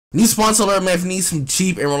New sponsor alert, man. If you need some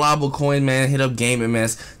cheap and reliable coins, man, hit up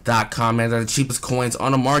GameMS.com, man. They're the cheapest coins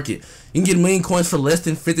on the market. You can get a million coins for less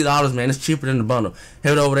than $50, man. It's cheaper than the bundle.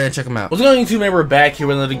 Head over there and check them out. What's going on, YouTube, man? We're back here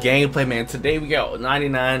with another gameplay, man. Today we got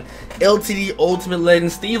 99 LTD Ultimate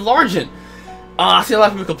Legend Steve Largent. I see a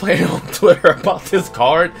lot of people complaining on Twitter about this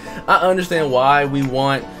card. I understand why. We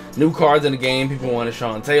want new cards in the game. People want a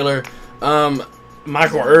Sean Taylor.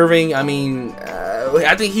 Michael Irving, I mean,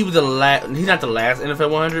 I think he was the last. He's not the last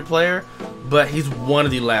NFL 100 player, but he's one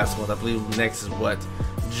of the last ones. I believe next is what,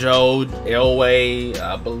 Joe Elway,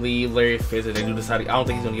 I believe Larry Fitz. They do decide. I don't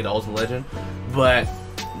think he's gonna get an Ultimate Legend, but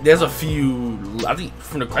there's a few. I think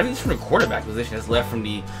it's from the quarterback position that's left from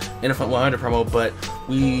the NFL 100 promo. But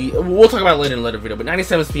we'll talk about it later in a later video. But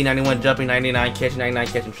 97 speed, 91 jumping, 99 catching, 99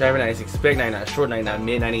 catching traffic, 96 spec, 99 short, 99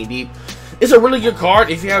 mid, 98 deep. It's a really good card.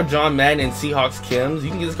 If you have John Madden and Seahawks Kims, you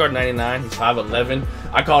can get this card 99. He's 5'11".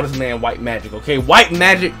 I call this man White Magic. Okay, White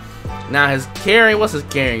Magic. Now his carrying, what's his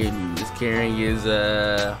carrying? His carrying is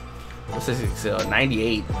what's his excel?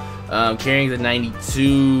 98. Carrying is a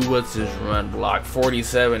 92. What's his run block?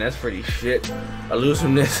 47. That's pretty shit.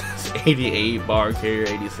 Elusiveness is 88. Bar carrier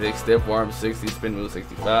 86. Step arm 60. Spin move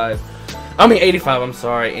 65. I mean 85. I'm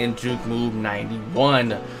sorry. And juke move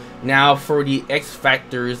 91. Now for the X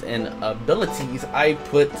factors and abilities, I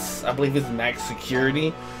believe it's max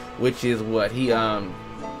security, which is what he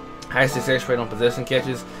high success rate on possession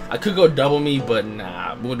catches. I could go double me, but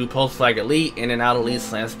nah, we're gonna do post flag elite and then out elite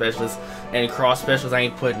slant specialist and cross specialist. I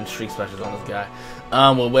ain't putting streak specialist on this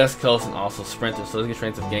guy. With West Coast and also sprinter, so let's get straight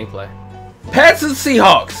into the gameplay. Pats and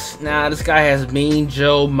Seahawks. Now this guy has Mean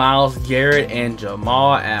Joe, Myles Garrett, and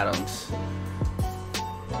Jamal Adams.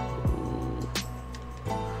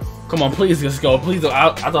 Come on, please, let's go. Please,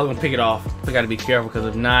 I thought I was going to pick it off. I got to be careful, because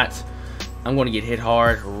if not, I'm going to get hit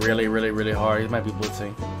hard. Really, really, really hard. He might be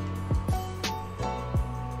blitzing.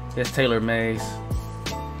 Yes, Taylor Mays.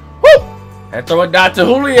 Woo! Had to throw it down to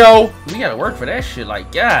Julio. We got to work for that shit. Like,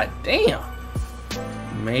 god damn.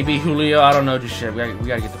 Maybe Julio. I don't know just shit. We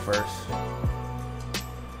got to get the first.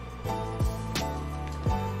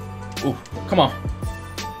 Ooh, come on.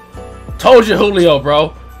 Told you, Julio,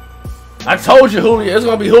 bro. I told you, Julio. It's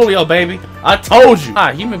gonna be Julio, baby. I told you.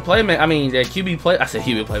 Human playmaker. I mean, that QB play. I said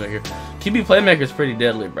human playmaker. QB playmaker is pretty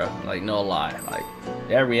deadly, bro. Like, no lie. Like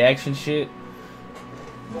that reaction shit.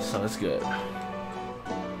 So it's good.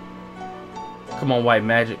 Come on, White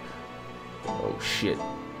Magic. Oh shit.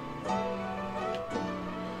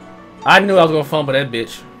 I knew I was gonna fumble that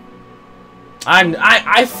bitch.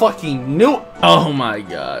 I fucking knew. Oh my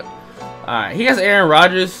god. All right, he has Aaron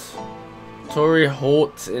Rodgers, Torrey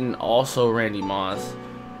Holt, and also Randy Moss.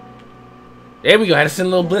 There we go. Had to send a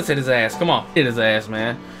little blitz at his ass. Come on. Hit his ass,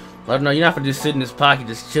 man. Let him know you're not going to just sit in his pocket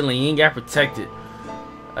just chilling. He ain't got protected.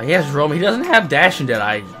 He has roaming. He doesn't have dashing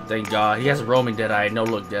Deadeye, thank God. He has roaming Deadeye, no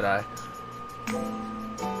look Deadeye.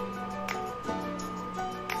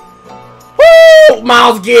 Woo!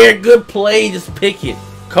 Myles Garrett, good play. Just pick it.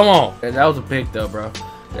 Come on. That was a pick, though, bro.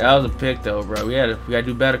 That was a pick, though, bro. We got to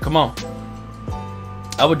do better. Come on.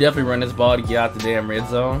 I would definitely run this ball to get out the damn red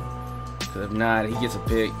zone. Because if not, he gets a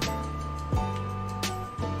pick.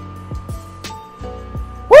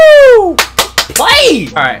 Woo! Play!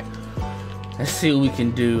 Alright. Let's see what we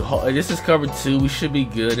can do. This is cover 2. We should be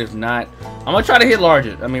good. If not, I'm going to try to hit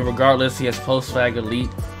Largent. I mean, regardless, he has post flag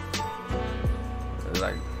elite.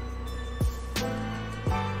 Like,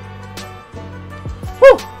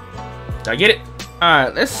 woo! Did I get it?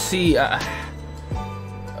 Alright, let's see.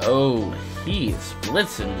 Oh, he is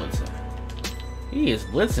blitzing. He is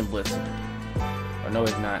blitzing. Or no,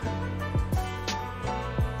 he's not.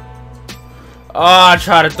 Oh, I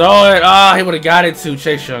tried to throw it. Oh, he would have got it too.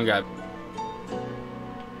 Chase Young got it.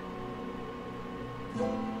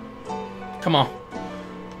 Come on.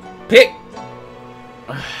 Pick.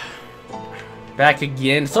 Back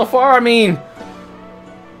again. So far, I mean,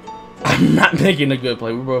 I'm not making a good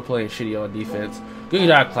play. We're both playing shitty on defense. Good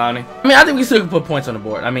job, Clowney. I mean, I think we still can put points on the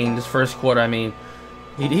board. I mean, this first quarter, I mean,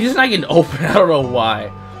 he's just not getting open. I don't know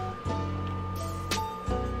why.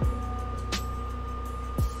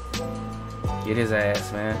 Get his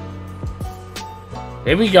ass, man.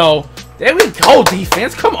 There we go. There we go,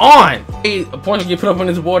 defense. Come on. A point will get put up on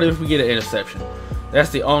this board if we get an interception. That's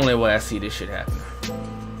the only way I see this shit happen.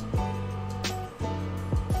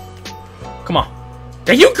 Come on.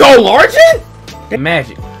 There you go, Largent.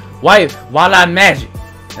 Magic. Voila Magic.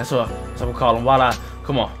 That's what we call him. Voila.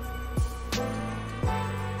 Come on.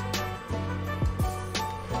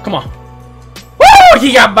 Come on. Woo!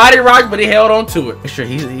 He got body rocked, but he held on to it. Make sure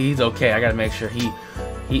he's okay. I gotta make sure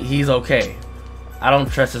he's okay. I don't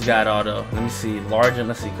trust this guy at all, though. Let me see. Largent.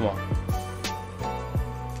 Let's see. Come on.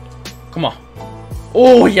 Come on.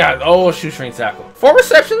 Oh, yeah. Oh, shoestring tackle. 4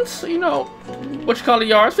 receptions, you know, what you call the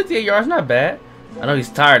yards. 58 yards, not bad. I know he's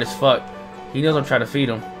tired as fuck. He knows I'm trying to feed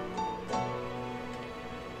him.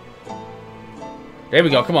 There we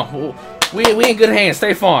go. Come on. Ooh. We in good hands.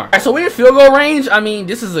 Stay farm. Alright, so we're in field goal range. I mean,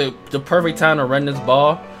 this is the perfect time to run this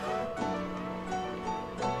ball.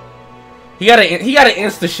 He got an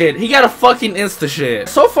insta shit. He got a fucking insta shit.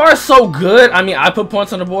 So far, so good. I mean, I put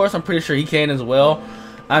points on the board, so I'm pretty sure he can as well.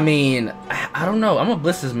 I mean, I don't know. I'm a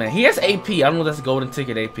blitz this man. He has AP. I don't know if that's golden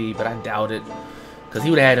ticket AP, but I doubt it. Because he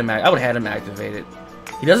would have had him. I would have had him activated.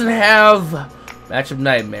 He doesn't have matchup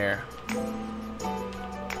nightmare.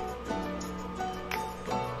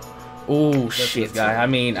 Oh shit, guy. I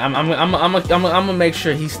mean, I'm gonna make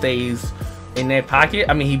sure he stays in that pocket.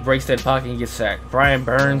 I mean, he breaks that pocket and gets sacked. Brian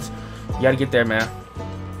Burns, you gotta get there, man.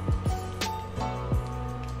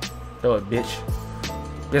 Throw it, bitch.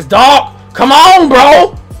 This dog. Come on,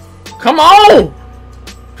 bro. Come on.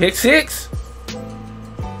 Pick 6.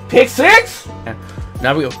 Pick 6.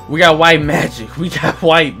 Now we got white magic. We got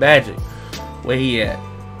white magic. Where he at?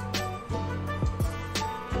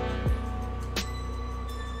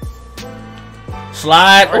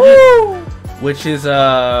 Slide, which is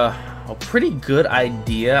a pretty good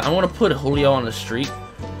idea. I want to put Julio on the street.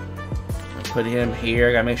 Put him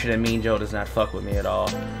here. Gotta make sure that Mean Joe does not fuck with me at all.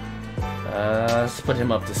 Let's put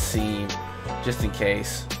him up the seam, just in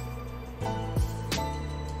case.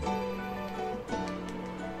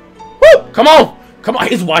 Woo! Come on! Come on!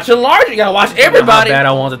 He's watching large. You gotta watch everybody. How bad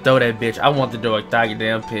I want to throw that bitch. I want to throw a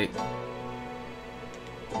goddamn pick.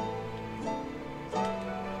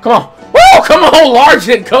 Come on! Woo! Come on,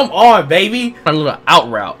 Largent! Come on, baby! A little out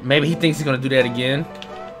route. Maybe he thinks he's gonna do that again.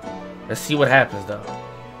 Let's see what happens, though.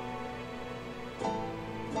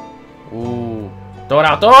 Ooh. Throw it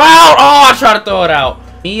out. Throw it out! Oh, I tried to throw it out.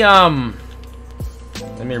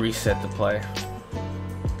 Let me reset the play.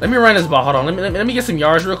 Let me run this ball. Hold on. Let me get some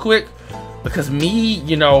yards real quick. Because me,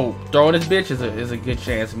 you know, throwing this bitch is a good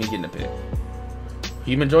chance of me getting a pick.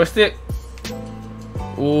 Human joystick.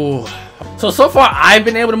 Ooh. So far, I've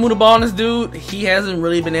been able to move the ball on this dude. He hasn't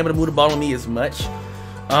really been able to move the ball on me as much.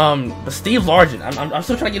 But Steve Largent, I'm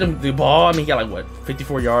still trying to get him the ball. I mean, he got like, what,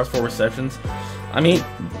 54 yards, 4 receptions. I mean,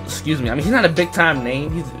 excuse me. I mean, he's not a big-time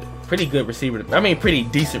name. He's a pretty good receiver. I mean, pretty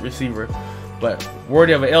decent receiver. But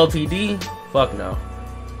worthy of an LTD? Fuck no.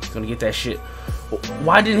 He's going to get that shit.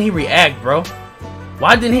 Why didn't he react, bro?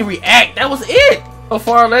 Why didn't he react? That was it. So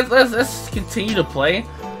far, let's continue to play.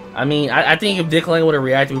 I mean, I think if Dick Lang would have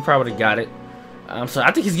reacted, we probably would have got it. So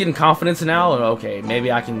I think he's getting confidence now. Okay,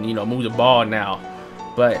 maybe I can, you know, move the ball now.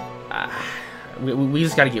 But we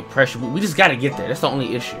just got to get pressure. We just got to get there. That's the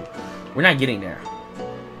only issue. We're not getting there.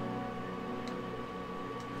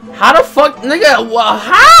 How the fuck, nigga?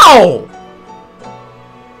 How?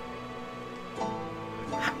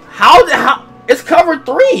 How? It's cover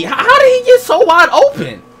 3. How did he get so wide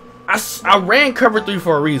open? I ran cover 3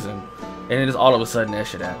 for a reason. And then just all of a sudden that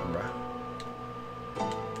shit happened, bro.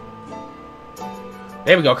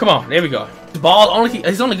 There we go. Come on. There we go. The ball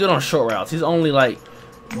he's only good on short routes. He's only like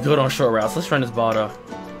good on short routes. Let's run this ball though.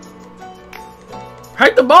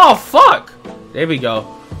 Hurt the ball. Fuck. There we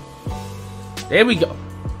go. There we go.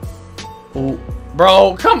 Ooh,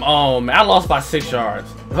 bro, come on, man. I lost by 6 yards.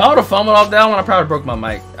 If I would have fumbled off that one, I probably broke my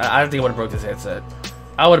mic. I think I would have broke this headset.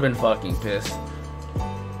 I would have been fucking pissed.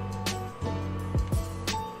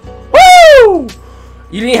 Woo!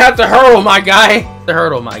 You didn't have to hurdle, my guy.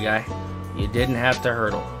 You didn't have to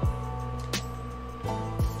hurdle.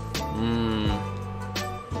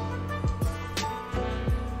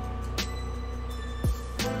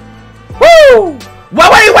 Woo!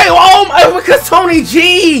 Wait! Oh my! Because Tony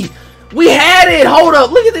G, we had it. Hold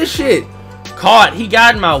up! Look at this shit. Caught. He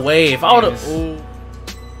got in my way. If I would have,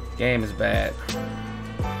 game is bad.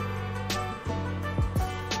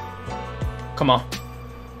 Come on.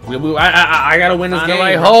 I gotta win this game.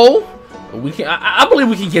 Right hole. We can. I believe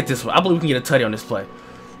we can get this one. I believe we can get a tutty on this play.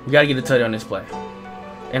 We gotta get a tutty on this play.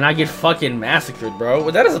 And I get fucking massacred,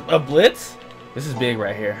 bro. That is a blitz. This is big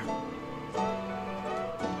right here.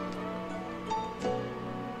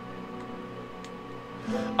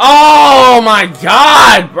 Oh my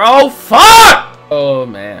god, bro. Fuck! Oh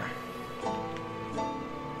man.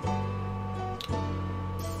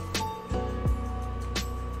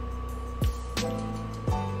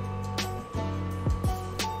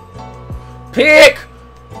 Pick!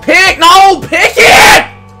 No! Pick it!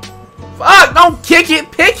 Fuck! Don't kick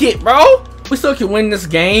it! Pick it, bro! We still can win this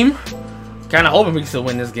game. Kinda hoping we can still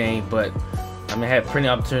win this game, but I mean, I had plenty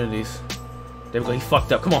of opportunities. There we go. He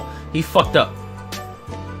fucked up. Come on. He fucked up.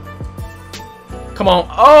 Come on.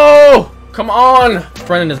 Oh! Come on!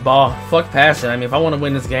 Running this ball. Fuck passing. I mean, if I want to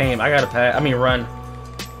win this game, I gotta pass. I mean, run.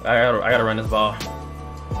 I gotta run this ball.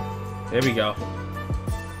 There we go.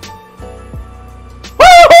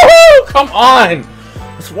 Woo! Come on!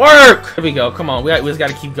 Let's work! Here we go. Come on. We just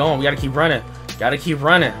gotta keep going. We gotta keep running. Gotta keep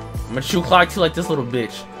running. I'm gonna shoot clock too, like this little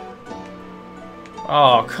bitch.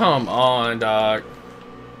 Oh, come on, dog.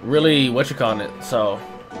 Really, what you calling it? So,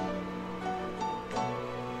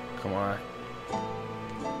 come on.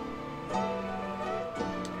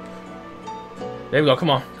 There we go. Come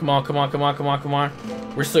on. Come on. Come on. Come on. Come on. Come on.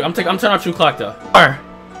 We're still. I'm turning off true clock though. Alright.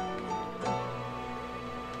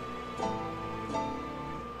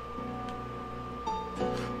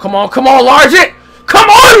 Come on. Come on, Largent. Come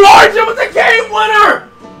on, Largent with the game winner.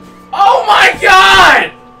 Oh my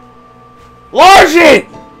God. Largent.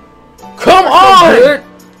 Come on.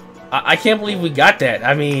 I can't believe we got that.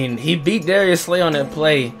 I mean, he beat Darius Slay on that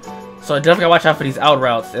play. So I definitely gotta watch out for these out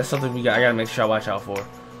routes. That's something I gotta make sure I watch out for.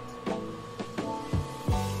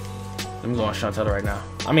 Let me go on Chantel right now.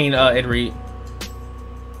 I mean, Ed Reed.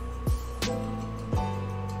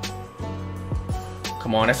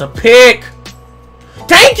 Come on, that's a pick.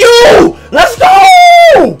 Thank you. Let's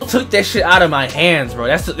go. Took that shit out of my hands, bro.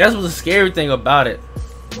 That's what's the scary thing about it.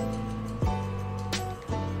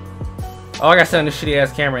 Oh, I got set on this shitty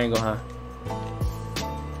ass camera angle, huh?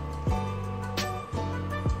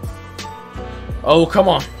 Oh, come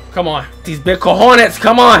on, come on. These big cojones,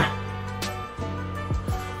 come on.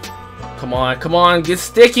 Come on, come on, get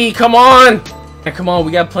sticky, come on! And come on,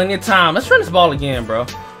 we got plenty of time. Let's run this ball again, bro.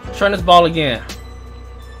 Let's run this ball again.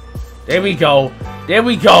 There we go. There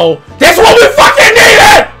we go. That's what we fucking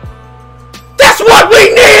needed! That's what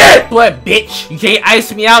we needed! What, bitch? You can't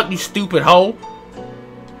ice me out, you stupid hoe.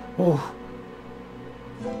 Ooh.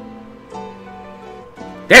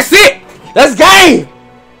 That's it! That's game!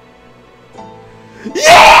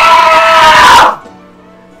 Yeah!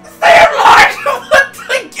 Sam Largent with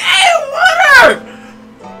the game winner!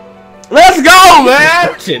 Let's go,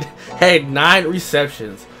 man! Had 9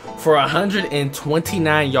 receptions for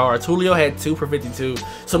 129 yards. Julio had 2 for 52.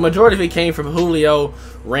 So majority of it came from Julio,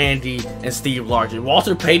 Randy, and Steve Largent.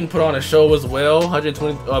 Walter Payton put on a show as well.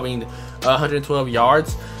 112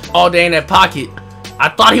 yards. All day in that pocket. I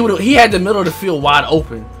thought he had the middle of the field wide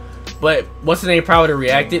open. But what's the name probably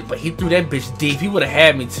reacted, but he threw that bitch deep. He would have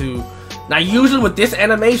had me too. Now usually with this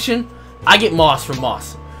animation, I get Moss from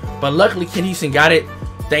Moss. But luckily Ken Houston got it.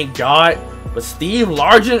 Thank God. But Steve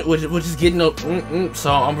Largent was just getting up.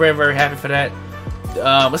 So I'm very, very happy for that.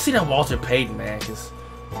 Let's see that Walter Payton, man. Cause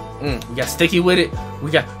we got sticky with it. We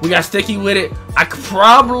got sticky with it. I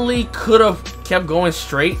probably could have kept going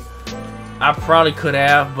straight. I probably could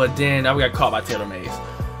have, but then I got caught by Taylor Mays.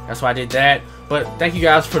 That's why I did that. But thank you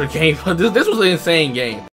guys for the game. This was an insane game.